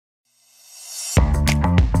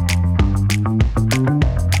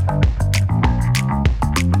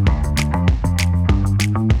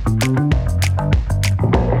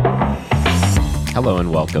Hello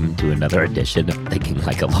and welcome to another edition of Thinking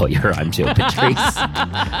Like a Lawyer. I'm Joe Patrice.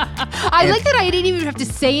 I like that I didn't even have to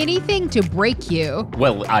say anything to break you.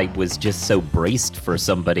 Well, I was just so braced for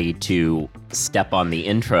somebody to step on the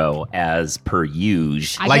intro as per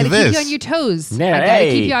usual. I Like gotta this. keep you on your toes. Yeah, I gotta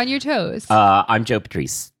hey. keep you on your toes. I'm Joe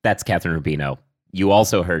Patrice. That's Catherine Rubino. You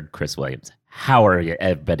also heard Chris Williams. How are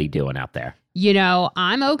everybody doing out there? You know,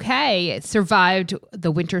 I'm okay. It survived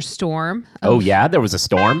the winter storm. Oh, yeah? There was a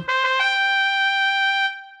storm?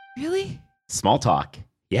 Really? Small talk.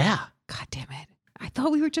 Yeah. God damn it. I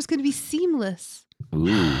thought we were just going to be seamless.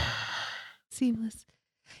 Ooh. Seamless.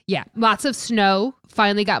 Yeah, lots of snow.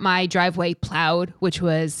 Finally got my driveway plowed, which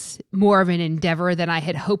was more of an endeavor than I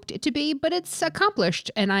had hoped it to be, but it's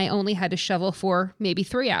accomplished. And I only had to shovel for maybe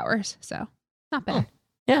 3 hours. So not bad.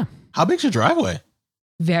 Yeah. How big's your driveway?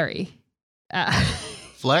 Very.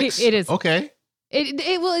 Flex? It is. Okay.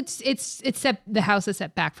 It's set, the house is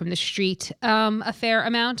set back from the street a fair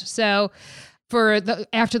amount. So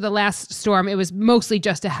after the last storm, it was mostly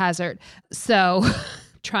just a hazard. So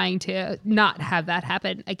trying to not have that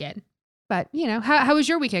happen again. But you know, how was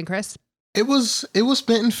your weekend, Chris? It was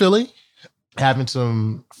spent in Philly, having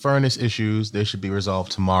some furnace issues. They should be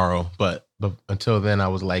resolved tomorrow. But until then, I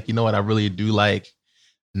was like, you know what? I really do like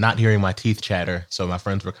not hearing my teeth chatter. So my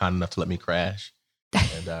friends were kind enough to let me crash.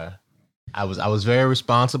 And I was very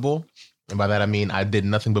responsible. And by that, I mean, I did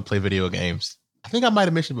nothing but play video games. I think I might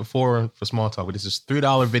have mentioned before for small talk, but it's this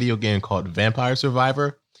 $3 video game called Vampire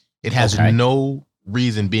Survivor. It has no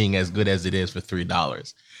reason being as good as it is for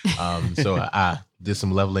 $3. So I did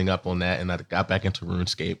some leveling up on that, and I got back into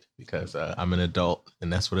RuneScape because I'm an adult,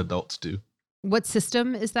 and that's what adults do. What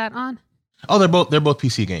system is that on? Oh, they're both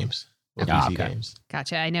PC games. Both Ah, PC okay. games.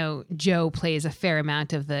 Gotcha. I know Joe plays a fair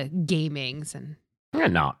amount of the gamings and Yeah,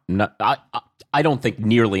 no, I don't think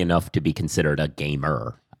nearly enough to be considered a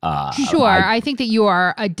gamer. sure. I think that you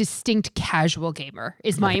are a distinct casual gamer.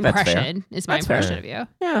 Is my think that's fair. impression? Is my That's fair. impression of you?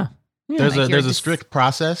 Yeah. There's like a you're strict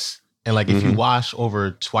process, and like if you wash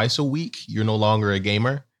over twice a week, you're no longer a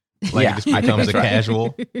gamer. Like Yeah, it just I think becomes a that's right. casual.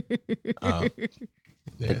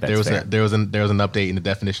 think There was that's an update in the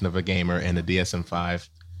definition of a gamer in the DSM-5.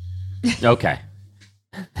 Okay.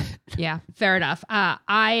 Yeah, fair enough.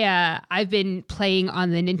 I've been playing on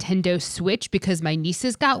the Nintendo Switch because my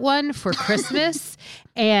nieces got one for Christmas,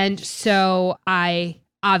 and so I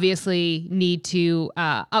obviously need to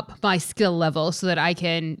up my skill level so that I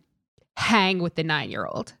can hang with the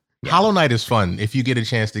 9-year-old. Yeah. Hollow Knight is fun. If you get a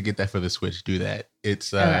chance to get that for the Switch, do that. It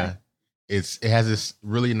has this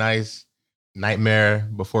really nice Nightmare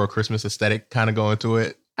Before Christmas aesthetic kind of going to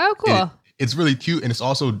it. Oh, cool. It's really cute, and it's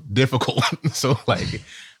also difficult. So like,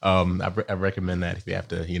 I recommend that if you have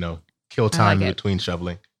to, kill time like in it. between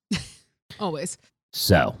shoveling. Always.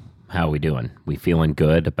 So, how are we doing? We feeling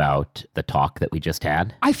good about the talk that we just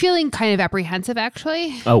had? I'm feeling kind of apprehensive,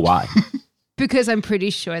 actually, Oh, why? because I'm pretty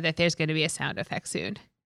sure that there's going to be a sound effect soon.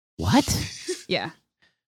 What? Yeah.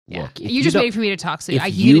 Yeah. Look, if You're just don't- waiting for me to talk, so if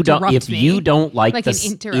you you don't, interrupt if me. you don't like, like the, an if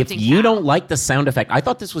interrupting you cow. don't like the sound effect, I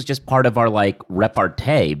thought this was just part of our like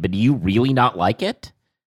repartee. But do you really not like it?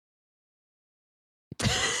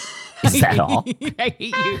 Is that all? I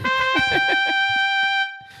hate you.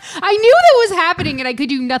 I knew that was happening and I could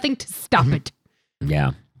do nothing to stop it.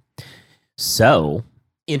 Yeah. So,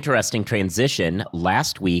 interesting transition.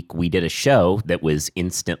 Last week, we did a show that was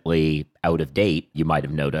instantly out of date. You might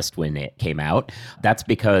have noticed when it came out. That's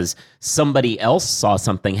because somebody else saw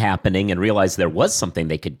something happening and realized there was something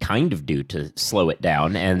they could kind of do to slow it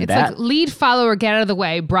down. And It's that, like lead follower, get out of the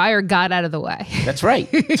way. Breyer got out of the way. that's right.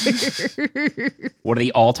 One of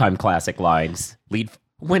the all-time classic lines.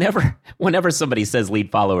 Whenever somebody says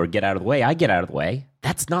lead follower, get out of the way, I get out of the way.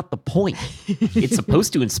 That's not the point. It's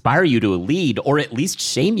supposed to inspire you to lead or at least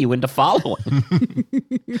shame you into following.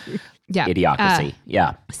 Yeah. Idiocracy.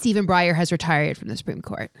 Yeah, Stephen Breyer has retired from the Supreme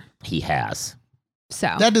Court. he has.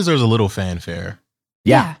 So That deserves a little fanfare.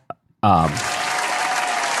 Yeah.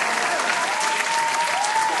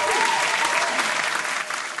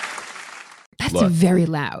 That's Look. a very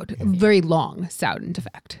loud, very long sound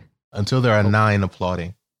effect. Until there are 9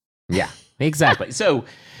 applauding. Yeah, exactly. So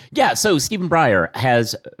Stephen Breyer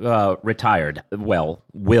has retired. Well,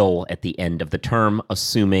 will at the end of the term,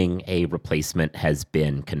 assuming a replacement has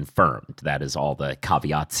been confirmed. That is all the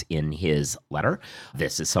caveats in his letter.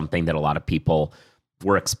 This is something that a lot of people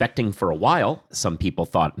were expecting for a while. Some people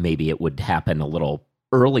thought maybe it would happen a little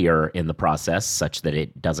earlier in the process, such that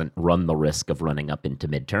it doesn't run the risk of running up into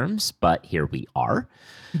midterms. But here we are.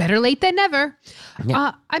 Better late than never.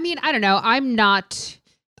 Yeah. I mean, I don't know. I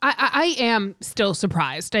am still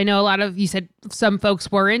surprised. I know a lot of you said some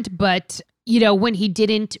folks weren't, but when he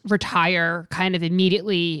didn't retire kind of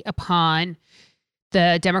immediately upon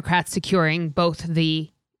the Democrats securing both the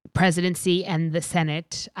presidency and the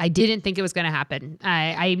Senate, I didn't think it was going to happen.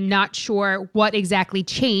 I'm not sure what exactly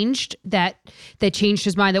changed that changed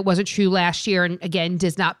his mind. That wasn't true last year, and again,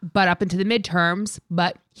 does not butt up into the midterms,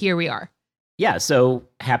 but here we are. Yeah, so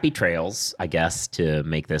happy trails, I guess, to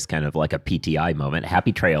make this kind of like a PTI moment.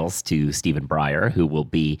 Happy trails to Stephen Breyer, who will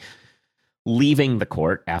be leaving the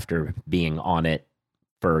court after being on it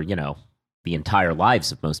for, the entire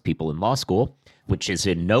lives of most people in law school, which is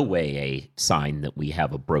in no way a sign that we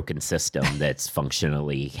have a broken system that's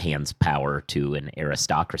functionally hands power to an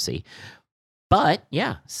aristocracy. But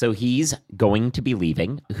yeah, so he's going to be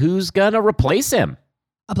leaving. Who's going to replace him?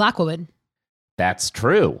 A black woman. That's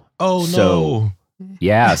true. Oh, no.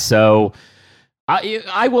 Yeah, so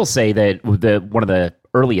I will say that one of the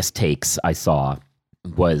earliest takes I saw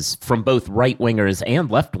was from both right-wingers and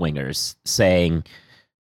left-wingers saying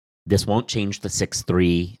this won't change the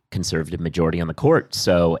 6-3 conservative majority on the court,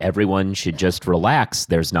 so everyone should just relax.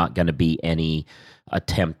 There's not going to be any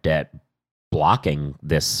attempt at blocking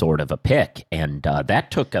this sort of a pick. And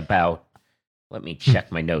that took about, let me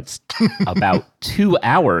check my notes, about 2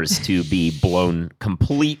 hours to be blown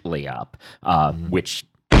completely up, which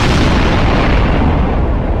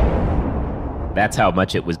that's how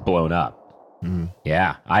much it was blown up.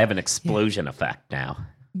 Yeah, I have an explosion effect now.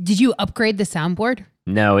 Did you upgrade the soundboard?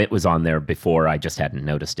 No, it was on there before. I just hadn't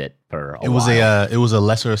noticed it for a while. It was a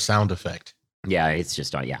lesser sound effect. Yeah, it's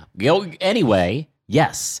just yeah. Anyway,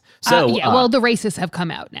 yes. So well, the racists have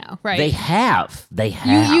come out now, right? They have.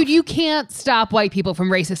 You can't stop white people from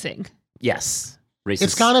racisting. Yes,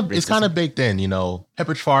 it's kind of baked in.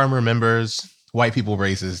 Pepperidge Farm remembers white people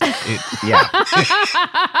racist. Yeah.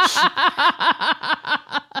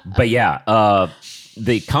 But yeah,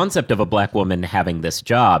 the concept of a black woman having this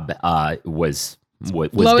job was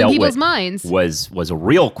blowing dealt people's with, minds. Was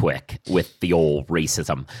real quick with the old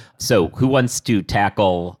racism. So who wants to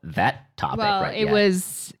tackle that topic? Well, right it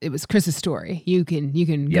was Chris's story. You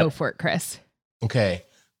can go for it, Chris. Okay,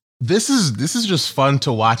 this is just fun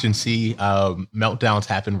to watch and see meltdowns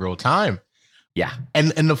happen real time. Yeah,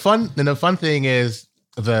 and the fun thing is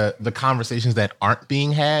the conversations that aren't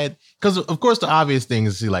being had, because of course the obvious thing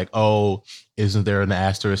is like, oh, isn't there an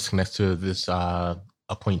asterisk next to this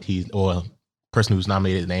appointee or person who's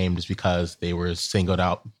nominated name just because they were singled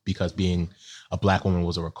out because being a black woman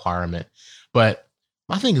was a requirement. But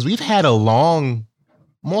my thing is, we've had a long,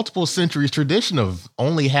 multiple centuries tradition of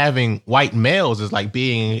only having white males as like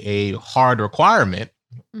being a hard requirement.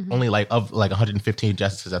 Mm-hmm. Only of 115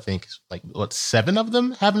 justices, I think, 7 of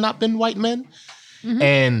them have not been white men. Mm-hmm.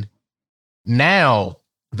 And now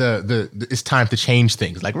the it's time to change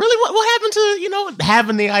things. Like, really, what happened to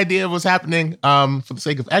having the idea of what's happening for the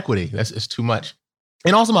sake of equity? It's too much.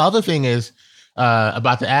 And also, my other thing is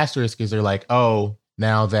about the asterisk is they're like, oh,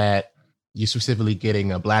 now that you're specifically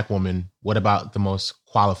getting a black woman, what about the most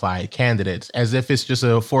qualified candidates? As if it's just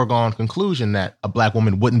a foregone conclusion that a black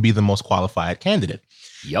woman wouldn't be the most qualified candidate.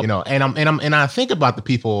 Yep. And I think about the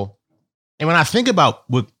people, and when I think about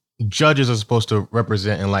what judges are supposed to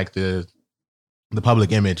represent in like the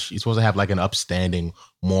public image, you're supposed to have like an upstanding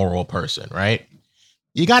moral person, right?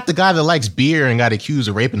 You got the guy that likes beer and got accused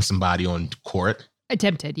of raping somebody on court.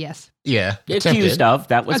 Attempted, yes. Yeah. Accused of,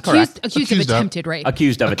 that was correct. Accused of attempted rape.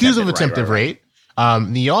 Accused of attempted rape.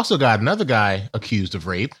 You also got another guy accused of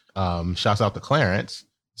rape. Shouts out to Clarence.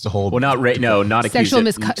 It's the whole. Well, not rape. No, not sexual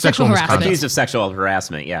accused. Sexual harassment. Accused of sexual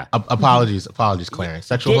harassment. Yeah. Apologies, Clarence.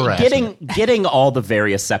 Sexual harassment. Getting all the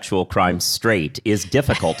various sexual crimes straight is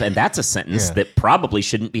difficult, and that's a sentence that probably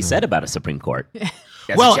shouldn't be said about a Supreme Court.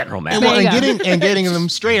 As a general matter. And getting them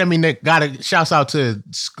straight. I mean, they got a shouts out to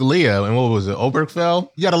Scalia and what was it, Obergefell?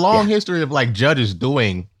 You got a long history of like judges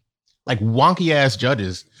doing like wonky ass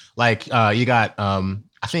judges. Like you got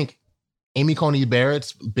I think Amy Coney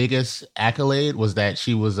Barrett's biggest accolade was that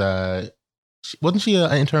she was wasn't she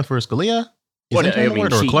an intern for Scalia? Or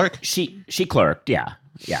a clerk? She clerked, yeah.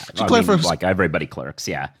 Yeah. She clerked for like everybody clerks,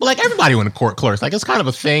 yeah. Well, like everybody in the court clerks. Like it's kind of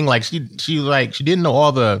a thing. Like she didn't know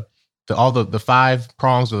all the 5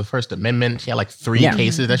 prongs of the First Amendment. She had like 3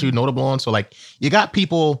 cases that she was notable on. So like you got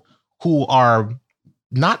people who are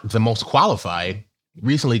not the most qualified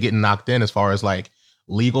recently getting knocked in as far as like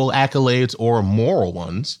legal accolades or moral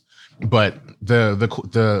ones. But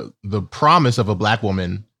the promise of a black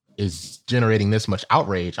woman is generating this much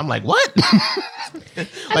outrage. I'm like, what? I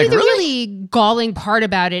mean, the really galling part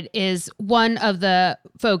about it is one of the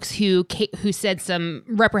folks who said some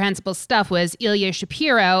reprehensible stuff was Ilya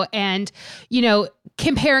Shapiro, and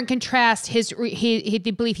compare and contrast his. He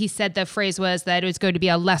believe he said the phrase was that it was going to be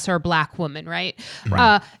a lesser black woman, right?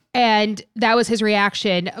 And that was his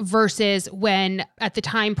reaction versus when at the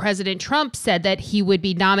time President Trump said that he would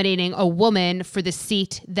be nominating a woman for the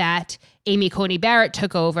seat that Amy Coney Barrett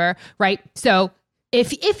took over, right? So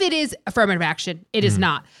if it is affirmative action, it is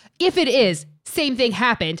not. If it is, same thing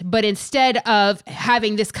happened, but instead of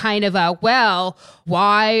having this kind of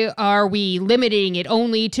why are we limiting it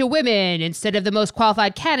only to women instead of the most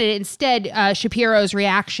qualified candidate? Instead, Shapiro's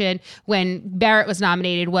reaction when Barrett was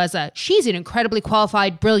nominated was, she's an incredibly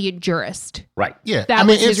qualified, brilliant jurist. Right. Yeah. That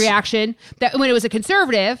was his reaction. That when it was a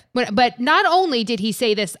conservative, but not only did he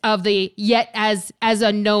say this of the yet as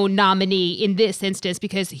unknown nominee in this instance,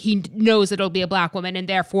 because he knows that it'll be a black woman and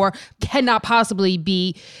therefore cannot possibly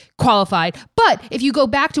be qualified. But if you go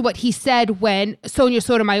back to what he said when Sonia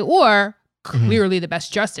Sotomayor, clearly the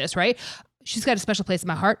best justice, right? She's got a special place in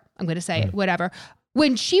my heart. I'm going to say it, whatever.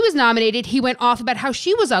 When she was nominated, he went off about how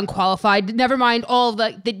she was unqualified. Never mind all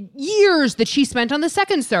the years that she spent on the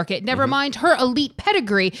Second Circuit. Never mind her elite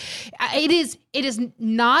pedigree. It is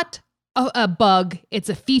not a bug. It's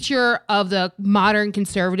a feature of the modern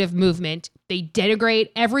conservative movement. They denigrate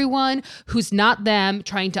everyone who's not them,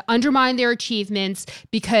 trying to undermine their achievements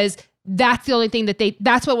because that's the only thing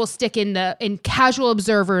that's what will stick in casual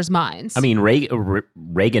observers' minds. I mean,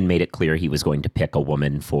 Reagan made it clear he was going to pick a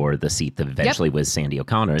woman for the seat that eventually was Sandy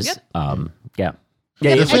O'Connor's. Yep. Yeah.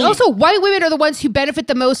 And also, white women are the ones who benefit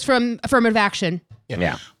the most from affirmative action.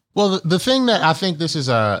 Yeah. Well, the thing that I think this is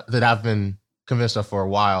that I've been convinced of for a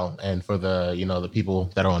while, and for the the people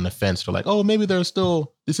that are on the fence, they're like, oh, maybe this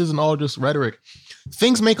isn't all just rhetoric.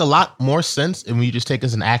 Things make a lot more sense, and we just take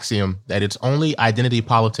as an axiom that it's only identity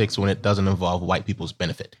politics when it doesn't involve white people's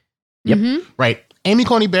benefit. Yep. Right. Amy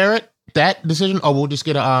Coney Barrett, that decision, we'll just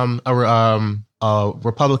get a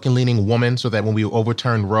Republican-leaning woman so that when we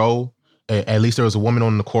overturned Roe, at least there was a woman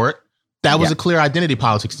on the court. That was a clear identity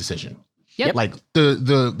politics decision. Yep. Like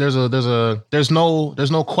there's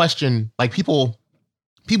no question. Like people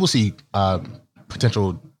see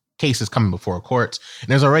potential cases coming before courts, and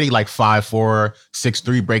there's already like 5-4,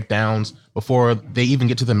 6-3 breakdowns before they even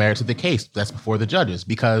get to the merits of the case. That's before the judges,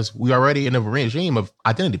 because we already in a regime of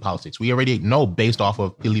identity politics. We already know, based off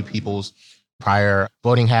of people's prior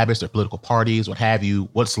voting habits, their political parties, what have you,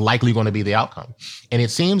 what's likely going to be the outcome. And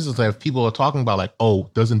it seems as if people are talking about like,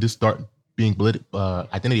 oh, doesn't this start being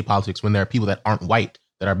identity politics when there are people that aren't white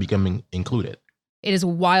that are becoming included? It is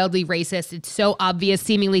wildly racist. It's so obvious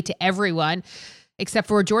seemingly to everyone, except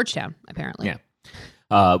for Georgetown, apparently.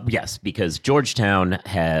 Yeah. Yes, because Georgetown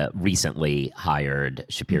had recently hired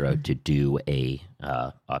Shapiro to do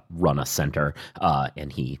run a center,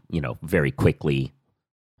 and he, very quickly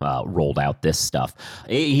rolled out this stuff.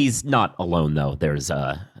 He's not alone, though. There's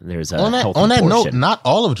a on that note, not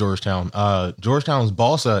all of Georgetown. Georgetown's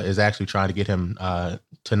Balsa is actually trying to get him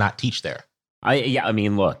to not teach there. I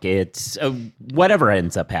mean, look, it's whatever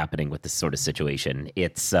ends up happening with this sort of situation.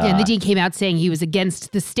 It's and the dean came out saying he was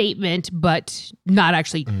against the statement, but not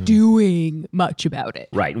actually doing much about it.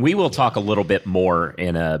 Right. And we will talk a little bit more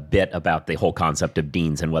in a bit about the whole concept of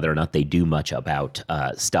deans and whether or not they do much about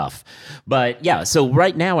stuff. But yeah, so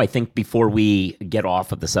right now, I think before we get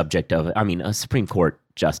off of the subject of, a Supreme Court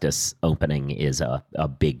justice opening is a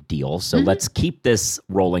big deal. So let's keep this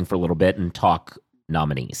rolling for a little bit and talk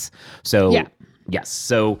nominees. So yes,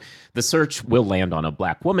 so the search will land on a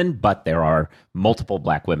black woman, but there are multiple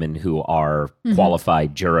black women who are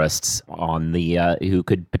qualified jurists on the who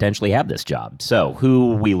could potentially have this job. So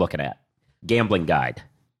who are we looking at? Gambling Guide.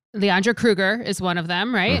 Leandra Kruger is one of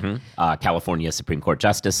them, right? California Supreme Court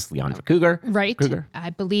Justice Leandra Kruger. Right. Kruger.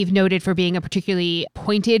 I believe noted for being a particularly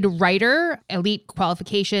pointed writer, elite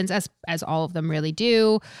qualifications, as all of them really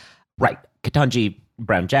do. Right. Ketanji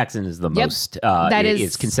Brown Jackson is the most,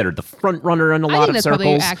 is considered the front runner in a lot of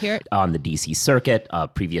circles on the DC circuit,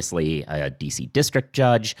 previously a DC district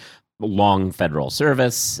judge, long federal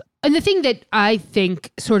service. And the thing that I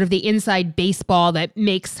think sort of the inside baseball that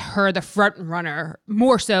makes her the front runner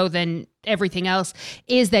more so than everything else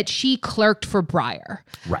is that she clerked for Breyer.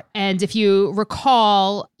 Right. And if you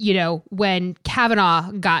recall, when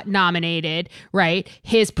Kavanaugh got nominated, right,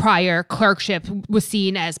 his prior clerkship was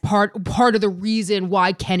seen as part of the reason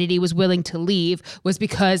why Kennedy was willing to leave was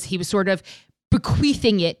because he was sort of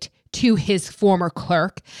bequeathing it to his former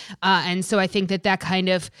clerk. And so I think that kind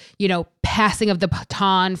of, passing of the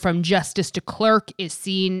baton from justice to clerk is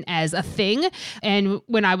seen as a thing. And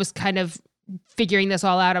when I was kind of figuring this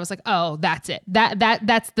all out, I was like, oh, that's it.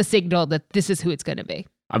 That's the signal that this is who it's going to be.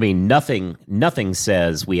 I mean, nothing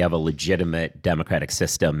says we have a legitimate democratic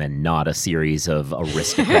system and not a series of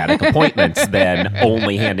aristocratic appointments than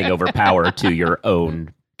only handing over power to your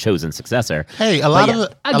own chosen successor. Hey, a lot of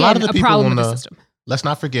the people problem with the system. Let's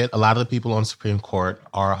not forget, a lot of the people on the Supreme Court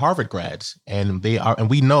are Harvard grads, and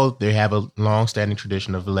we know they have a long-standing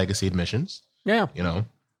tradition of legacy admissions. Yeah,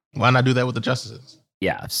 why not do that with the justices?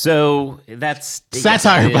 Yeah, so that's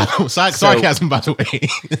satire, sarcasm, by the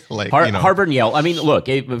way. Harvard and Yale. I mean, look,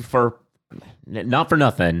 not for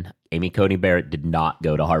nothing, Amy Coney Barrett did not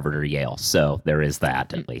go to Harvard or Yale, so there is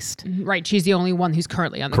that at least. Right, she's the only one who's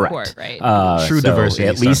currently on the court, right? True diversity.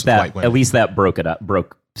 At least that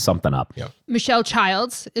broke something up. Yeah. Michelle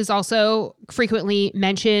Childs is also frequently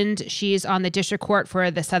mentioned. She's on the district court for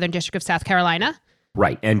the Southern District of South Carolina.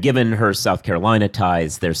 Right. And given her South Carolina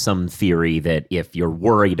ties, there's some theory that if you're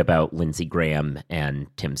worried about Lindsey Graham and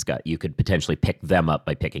Tim Scott, you could potentially pick them up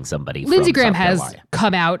by picking somebody Lindsey from Graham South has Carolina.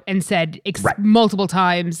 come out and said multiple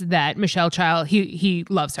times that Michelle Childs, he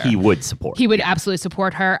loves her. He would support. He would absolutely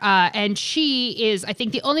support her. And she is, I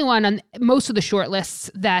think, the only one on most of the short lists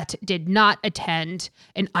that did not attend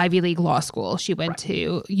an Ivy League law school. She went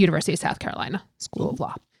to University of South Carolina School of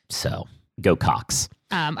Law. So go Cox.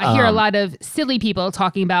 I hear a lot of silly people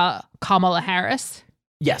talking about Kamala Harris.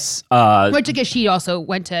 Yes. Which I guess she also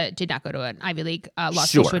did not go to an Ivy League law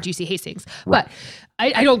school. She went to UC Hastings. Right. But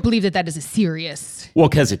I don't believe that is a serious. Well,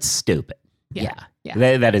 because it's stupid. Yeah.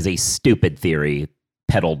 That is a stupid theory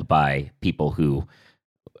peddled by people who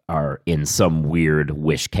are in some weird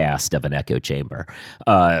wish cast of an echo chamber.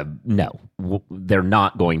 No, they're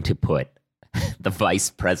not going to put the vice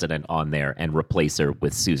president on there and replace her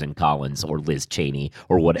with Susan Collins or Liz Cheney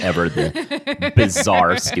or whatever the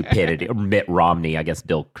bizarre stupidity, or Mitt Romney, I guess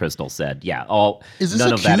Bill Kristol said. Yeah,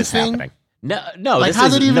 none of that is happening. No. Like, how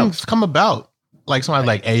did it even come about? Like, somebody's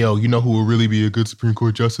like, hey, yo, you know who will really be a good Supreme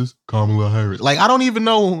Court justice? Kamala Harris. Like, I don't even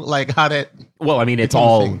know, like, how that... Well, I mean, it's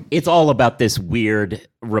all about this weird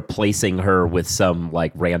replacing her with some,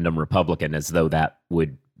 like, random Republican as though that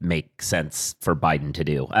would make sense for Biden to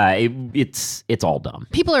do. It's all dumb.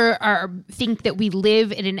 People are think that we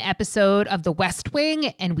live in an episode of The West Wing,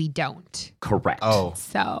 and we don't. Correct. Oh.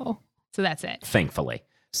 So that's it. Thankfully.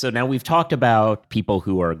 So now we've talked about people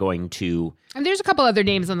who are going to... And there's a couple other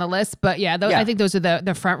names on the list, but I think those are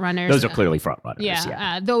the front runners. Those are clearly front runners.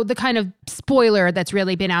 Yeah. Though the kind of spoiler that's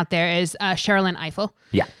really been out there is Sherrilyn Ifill.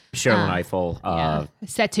 Yeah. Sherrilyn Ifill.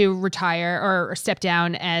 Set to retire or step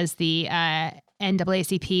down as the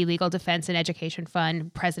NAACP Legal Defense and Education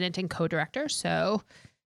Fund president and co-director. So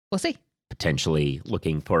we'll see. Potentially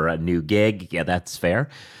looking for a new gig. Yeah, that's fair.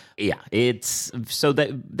 Yeah, it's so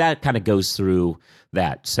that kind of goes through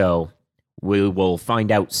that. So we will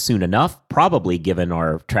find out soon enough, probably given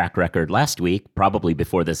our track record last week, probably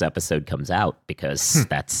before this episode comes out, because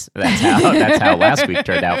that's how last week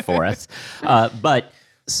turned out for us. But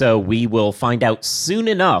so we will find out soon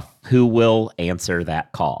enough who will answer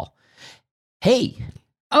that call. Hey,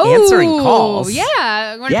 answering calls.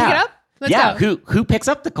 Yeah. Want to pick it up? Let's go. Who picks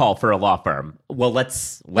up the call for a law firm? Well,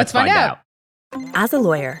 let's find out. As a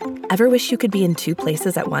lawyer, ever wish you could be in two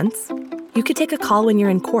places at once? You could take a call when you're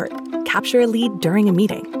in court, capture a lead during a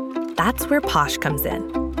meeting. That's where Posh comes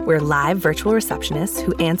in. We're live virtual receptionists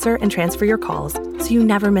who answer and transfer your calls so you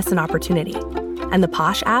never miss an opportunity. And the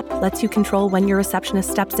Posh app lets you control when your receptionist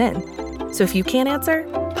steps in. So if you can't answer,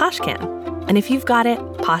 Posh can. And if you've got it,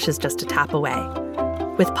 Posh is just a tap away.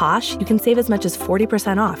 With Posh, you can save as much as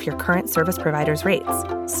 40% off your current service provider's rates.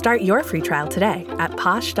 Start your free trial today at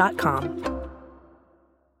posh.com.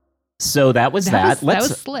 So that was that. That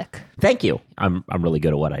was slick. Thank you. I'm really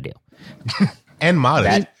good at what I do. And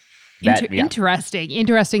modest.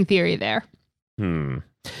 Interesting theory there.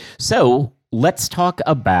 So let's talk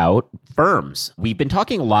about firms. We've been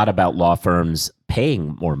talking a lot about law firms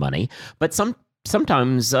paying more money, but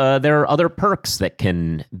sometimes there are other perks that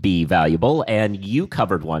can be valuable, and you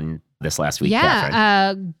covered one this last week,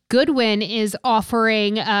 Catherine. Goodwin is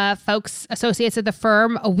offering folks, associates at the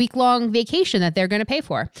firm, a week-long vacation that they're going to pay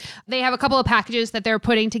for. They have a couple of packages that they're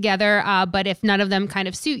putting together, but if none of them kind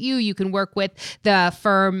of suit you, you can work with the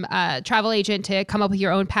firm travel agent to come up with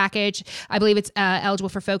your own package. I believe it's eligible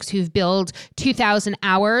for folks who've billed 2,000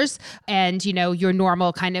 hours, and your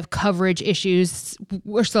normal kind of coverage issues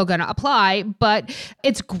we're still going to apply. But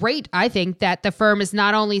it's great, I think, that the firm is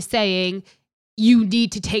not only saying you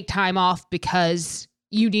need to take time off because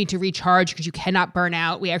you need to recharge because you cannot burn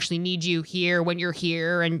out. We actually need you here when you're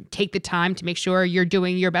here, and take the time to make sure you're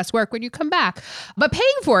doing your best work when you come back, but paying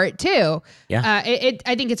for it too. Yeah.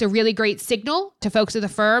 I think it's a really great signal to folks at the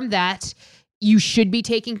firm that you should be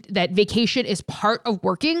taking, that vacation is part of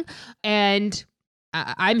working, and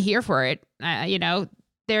I'm here for it.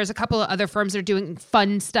 There's a couple of other firms that are doing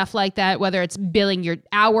fun stuff like that, whether it's billing your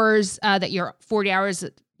hours, that you're 40 hours,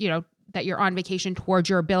 that you're on vacation towards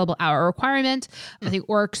your billable hour requirement. I think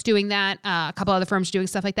Oric's doing that. A couple other firms doing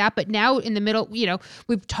stuff like that. But now in the middle,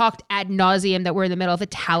 we've talked ad nauseum that we're in the middle of a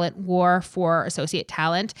talent war for associate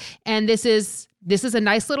talent. And this is a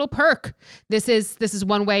nice little perk. This is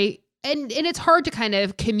one way. And it's hard to kind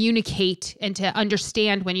of communicate and to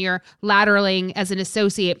understand when you're lateraling as an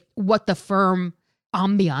associate what the firm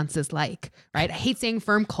ambiance is like, right? I hate saying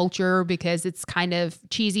firm culture because it's kind of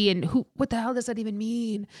cheesy and what the hell does that even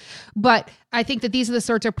mean? But I think that these are the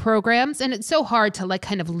sorts of programs, and it's so hard to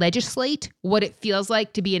kind of legislate what it feels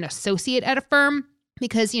like to be an associate at a firm.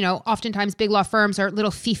 Because, oftentimes big law firms are little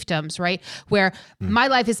fiefdoms, right? Where my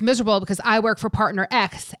life is miserable because I work for partner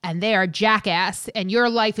X and they are jackass, and your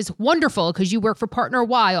life is wonderful because you work for partner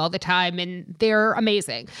Y all the time and they're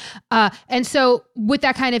amazing. And so with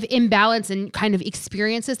that kind of imbalance and kind of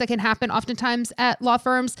experiences that can happen oftentimes at law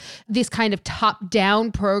firms, this kind of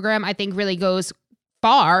top-down program, I think, really goes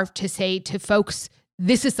far to say to folks,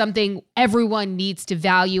 this is something everyone needs to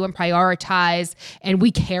value and prioritize and we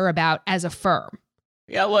care about as a firm.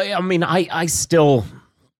 Yeah, well, I mean, I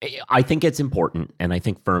think it's important, and I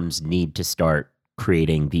think firms need to start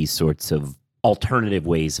creating these sorts of alternative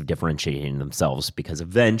ways of differentiating themselves, because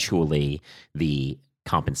eventually the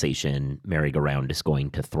compensation merry-go-round is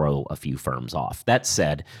going to throw a few firms off. That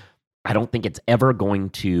said, I don't think it's ever going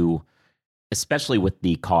to, especially with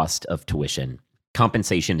the cost of tuition,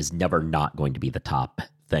 compensation is never not going to be the top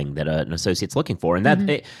thing that an associate's looking for. And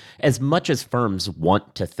that as much as firms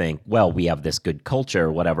want to think, well, we have this good culture,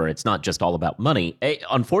 whatever, it's not just all about money.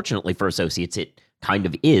 Unfortunately for associates, it kind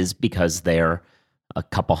of is, because they're a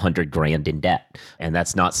couple $100,000 in debt. And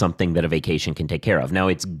that's not something that a vacation can take care of. Now,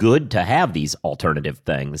 it's good to have these alternative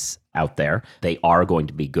things out there. They are going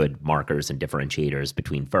to be good markers and differentiators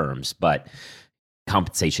between firms, but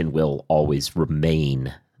compensation will always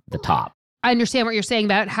remain the top. I understand what you're saying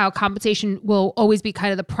about how compensation will always be kind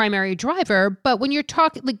of the primary driver, but when you're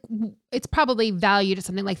talking, it's probably valued at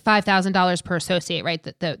something like $5,000 per associate, right?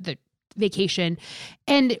 The vacation.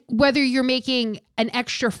 And whether you're making an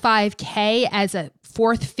extra $5,000 as a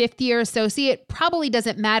fourth, fifth year associate probably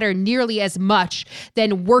doesn't matter nearly as much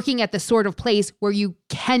than working at the sort of place where you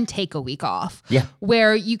can take a week off. Yeah.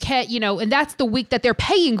 Where you can't, and that's the week that they're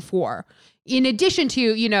paying for. In addition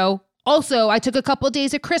to, also, I took a couple of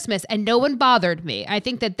days of Christmas and no one bothered me. I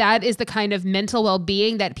think that is the kind of mental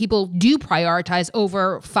well-being that people do prioritize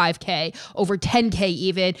over $5,000, over $10,000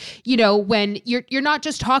 even. When you're not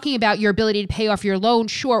just talking about your ability to pay off your loan.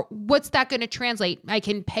 Sure, what's that going to translate? I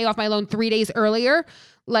can pay off my loan 3 days earlier.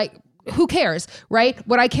 Who cares, right?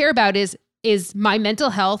 What I care about is my mental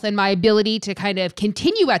health and my ability to kind of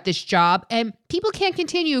continue at this job. And people can't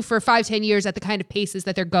continue for 5-10 years at the kind of paces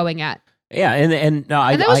that they're going at. Yeah, and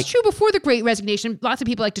that was true before the Great Resignation. Lots of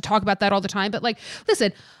people like to talk about that all the time. But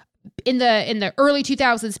listen, in the early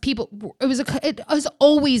 2000s, it has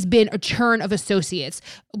always been a churn of associates.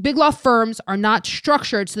 Big law firms are not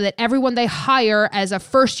structured so that everyone they hire as a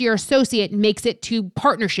first-year associate makes it to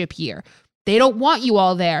partnership year. They don't want you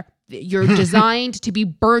all there. You're designed to be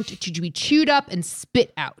burnt, to be chewed up and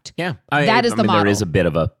spit out. Yeah. That is the model. There is a bit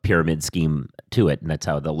of a pyramid scheme to it, and that's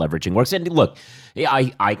how the leveraging works. And look,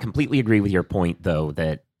 I completely agree with your point, though,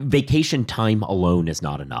 that vacation time alone is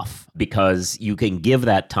not enough, because you can give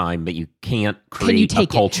that time, but you can't create a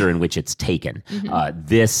culture in which it's taken. Mm-hmm.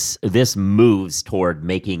 This moves toward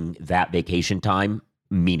making that vacation time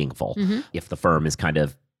meaningful. Mm-hmm. If the firm is kind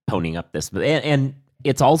of ponying up this, and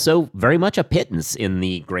it's also very much a pittance in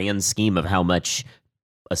the grand scheme of how much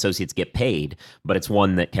associates get paid, but it's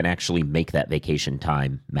one that can actually make that vacation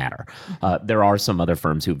time matter. There are some other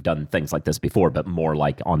firms who've done things like this before, but more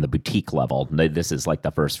like on the boutique level. This is like the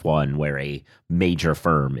first one where a major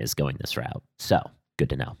firm is going this route. So good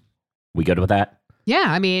to know. We good with that? Yeah,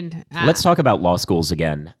 I mean... Let's talk about law schools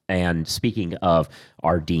again. And speaking of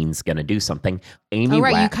our dean's going to do something, Amy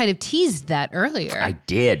you kind of teased that earlier. I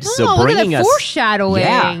did. So bringing us... foreshadowing.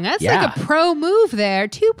 Yeah, that's like a pro move there.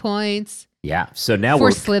 2 points. Yeah, so now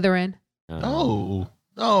we're... Slytherin. No.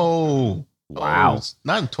 Wow. Oh,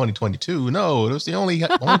 not in 2022. No, it was the only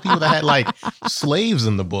people that had slaves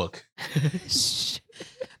in the book.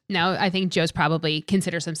 No, I think Joe's probably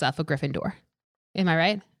considers himself a Gryffindor. Am I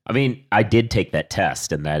right? I mean, I did take that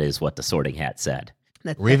test, and that is what the Sorting Hat said.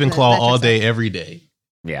 Ravenclaw all day, every day.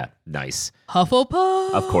 Yeah, nice.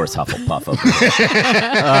 Hufflepuff. Of course, Hufflepuff.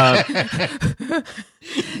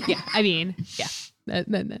 Yeah, I mean, yeah.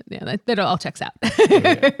 That all checks out.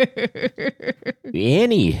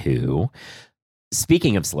 Anywho,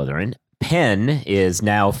 speaking of Slytherin, Penn is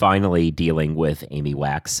now finally dealing with Amy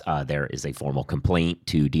Wax. There is a formal complaint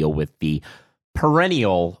to deal with the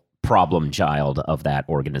perennial problem child of that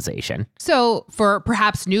organization. So for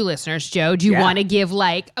perhaps new listeners, Joe, do you Yeah. want to give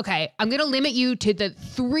okay, I'm going to limit you to the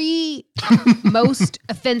 3 most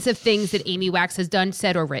offensive things that Amy Wax has done,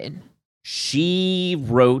 said, or written. She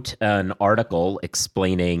wrote an article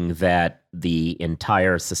explaining that the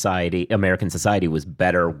entire American society was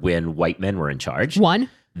better when white men were in charge. 1.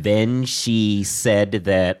 Then she said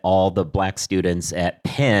that all the black students at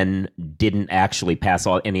Penn didn't actually pass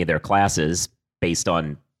any of their classes based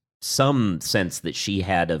on some sense that she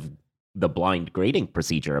had of the blind grading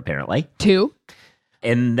procedure, apparently. 2.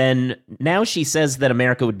 And then now she says that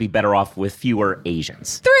America would be better off with fewer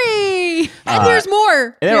Asians. 3. And there's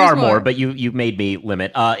more. There There's are more, but you made me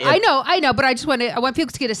limit. I know, but I want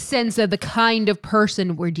people to get a sense of the kind of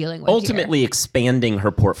person we're dealing with. Ultimately, expanding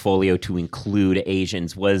her portfolio to include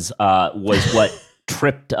Asians was what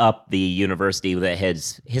tripped up the university that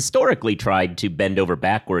has historically tried to bend over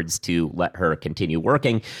backwards to let her continue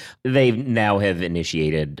working. They now have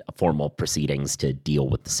initiated formal proceedings to deal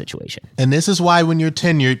with the situation. And this is why when you're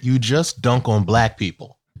tenured, you just dunk on black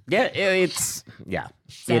people. Yeah, it's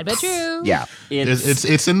Sad but true. Yeah,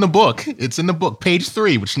 It's in the book. It's in the book, page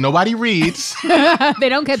 3, which nobody reads. They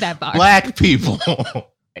don't get that far. Black people.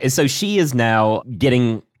 So she is now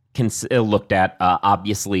getting looked at.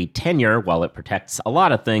 Obviously, tenure, while it protects a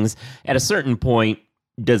lot of things, at a certain point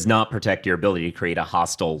does not protect your ability to create a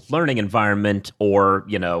hostile learning environment or,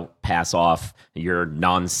 pass off your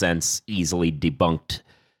nonsense, easily debunked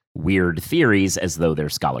weird theories as though they're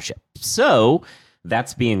scholarship. So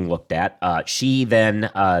that's being looked at. She then,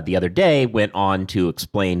 the other day, went on to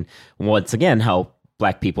explain once again how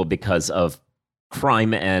black people, because of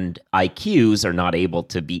crime and IQs, are not able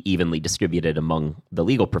to be evenly distributed among the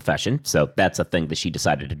legal profession. So that's a thing that she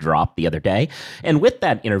decided to drop the other day. And with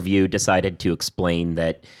that interview, decided to explain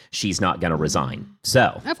that she's not going to resign.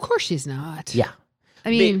 So, Of course she's not. yeah. I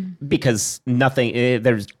mean, because nothing,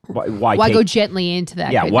 there's, why go gently into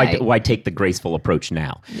that? yeah, good why night? why take the graceful approach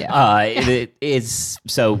now? Yeah. It is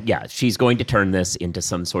so. Yeah, she's going to turn this into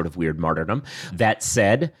some sort of weird martyrdom. That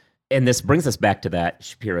said, and this brings us back to that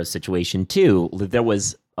Shapiro situation too. There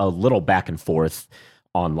was a little back and forth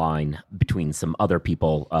online between some other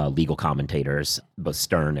people, legal commentators, both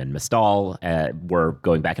Stern and Mistal, were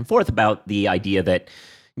going back and forth about the idea that,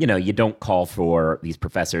 you don't call for these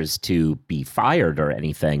professors to be fired or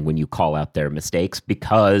anything when you call out their mistakes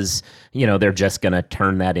because, they're just going to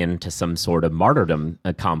turn that into some sort of martyrdom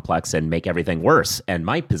complex and make everything worse. And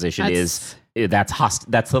my position is that's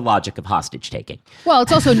the logic of hostage taking. Well,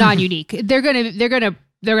 it's also non-unique. They're gonna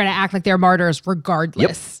act like they're martyrs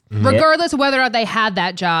regardless. Yep. Regardless of whether or not they had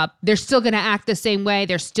that job, they're still gonna act the same way.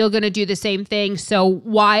 They're still gonna do the same thing. So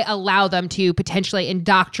why allow them to potentially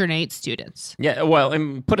indoctrinate students? Yeah, well,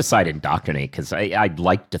 and put aside indoctrinate, because I'd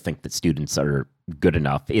like to think that students are good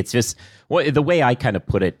enough. It's just the way I kind of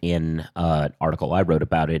put it in an article I wrote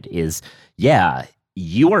about it is,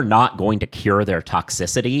 you are not going to cure their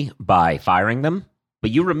toxicity by firing them, but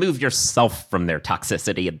you remove yourself from their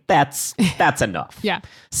toxicity, and that's enough. Yeah.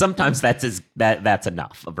 Sometimes that's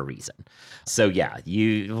enough of a reason. So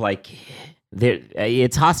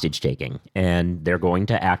it's hostage taking, and they're going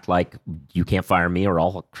to act like you can't fire me or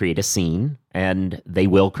I'll create a scene, and they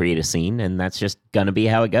will create a scene, and that's just gonna be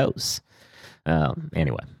how it goes.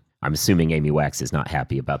 Anyway. I'm assuming Amy Wax is not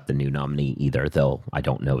happy about the new nominee either, though I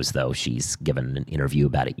don't know as though she's given an interview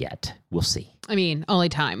about it yet. We'll see. I mean, only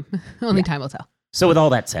time. Only time will tell. So with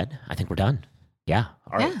all that said, I think we're done. Yeah.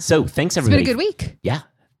 All right. Yeah. So thanks, It's everybody. been a good week. Yeah.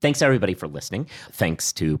 Thanks, everybody, for listening.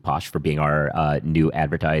 Thanks to Posh for being our new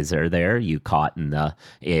advertiser there. You caught in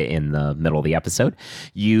the middle of the episode.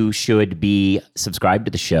 You should be subscribed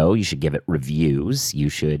to the show. You should give it reviews. You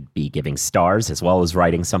should be giving stars as well as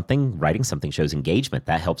writing something. Writing something shows engagement.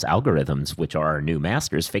 That helps algorithms, which are our new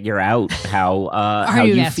masters, figure out how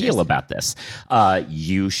you feel about this.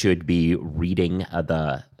 You should be reading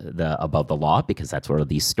the Above the Law, because that's where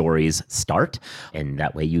these stories start, and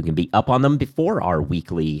that way you can be up on them before our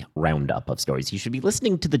weekly roundup of stories. You should be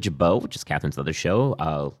listening to the Jabot, which is Catherine's other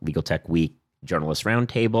show, Legal Tech Week Journalist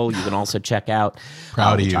Roundtable, you can also check out.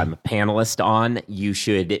 Proud of which you. I'm a panelist on. You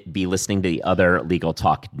should be listening to the other Legal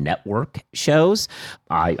Talk Network shows.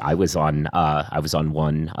 I was on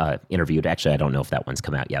one interviewed. Actually, I don't know if that one's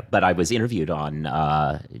come out yet, but I was interviewed on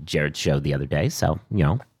Jared's show the other day. So,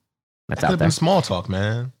 that's Could out have there. been small talk,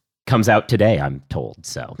 man. Comes out today, I'm told.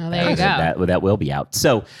 So Oh, there you go. that will be out.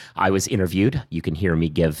 So I was interviewed. You can hear me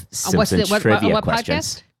give Simpsons trivia what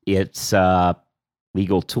questions. podcast? It's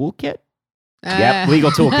Legal Toolkit. Yep,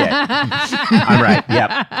 Legal Toolkit. I'm right.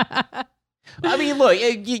 Yep. I mean, look,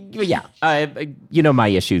 you know my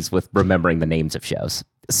issues with remembering the names of shows.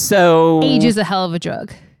 So Age is a hell of a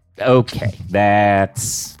drug. okay,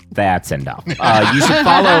 that's enough. You should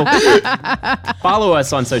follow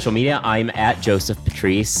us on social media. I'm at Joseph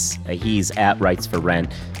Patrice. He's at Rights for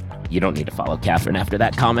Rent. You don't need to follow Catherine after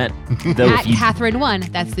that comment. Though At Catherine 1.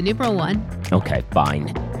 That's the numeral 1. Okay, fine.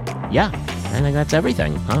 Yeah, I think that's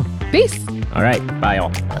everything. Huh? Peace. All right, bye all.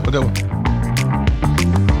 Have a good one.